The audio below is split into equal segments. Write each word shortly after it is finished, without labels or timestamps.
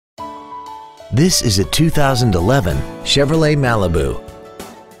This is a 2011 Chevrolet Malibu.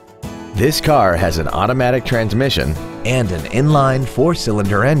 This car has an automatic transmission and an inline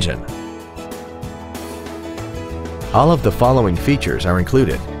 4-cylinder engine. All of the following features are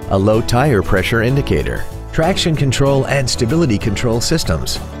included: a low tire pressure indicator, traction control and stability control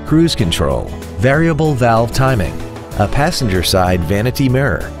systems, cruise control, variable valve timing, a passenger side vanity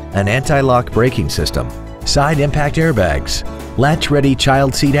mirror, an anti-lock braking system, side impact airbags, latch-ready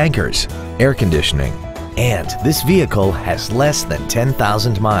child seat anchors, air conditioning, and this vehicle has less than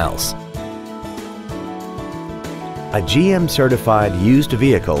 10,000 miles. A GM-certified used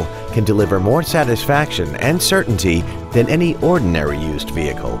vehicle can deliver more satisfaction and certainty than any ordinary used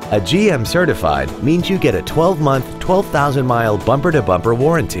vehicle. A GM-certified means you get a 12-month, 12,000-mile bumper-to-bumper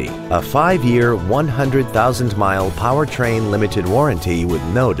warranty, a 5-year, 100,000-mile powertrain limited warranty with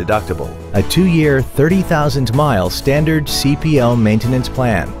no deductible, a 2-year, 30,000-mile standard CPL maintenance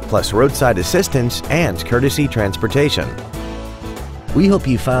plan, plus roadside assistance and courtesy transportation. We hope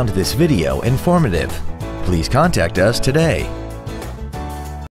you found this video informative. Please contact us today.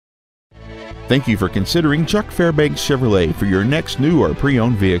 Thank you for considering Chuck Fairbanks Chevrolet for your next new or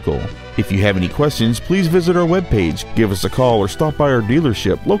pre-owned vehicle. If you have any questions, please visit our webpage, give us a call, or stop by our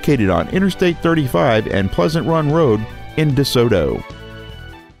dealership located on Interstate 35 and Pleasant Run Road in DeSoto.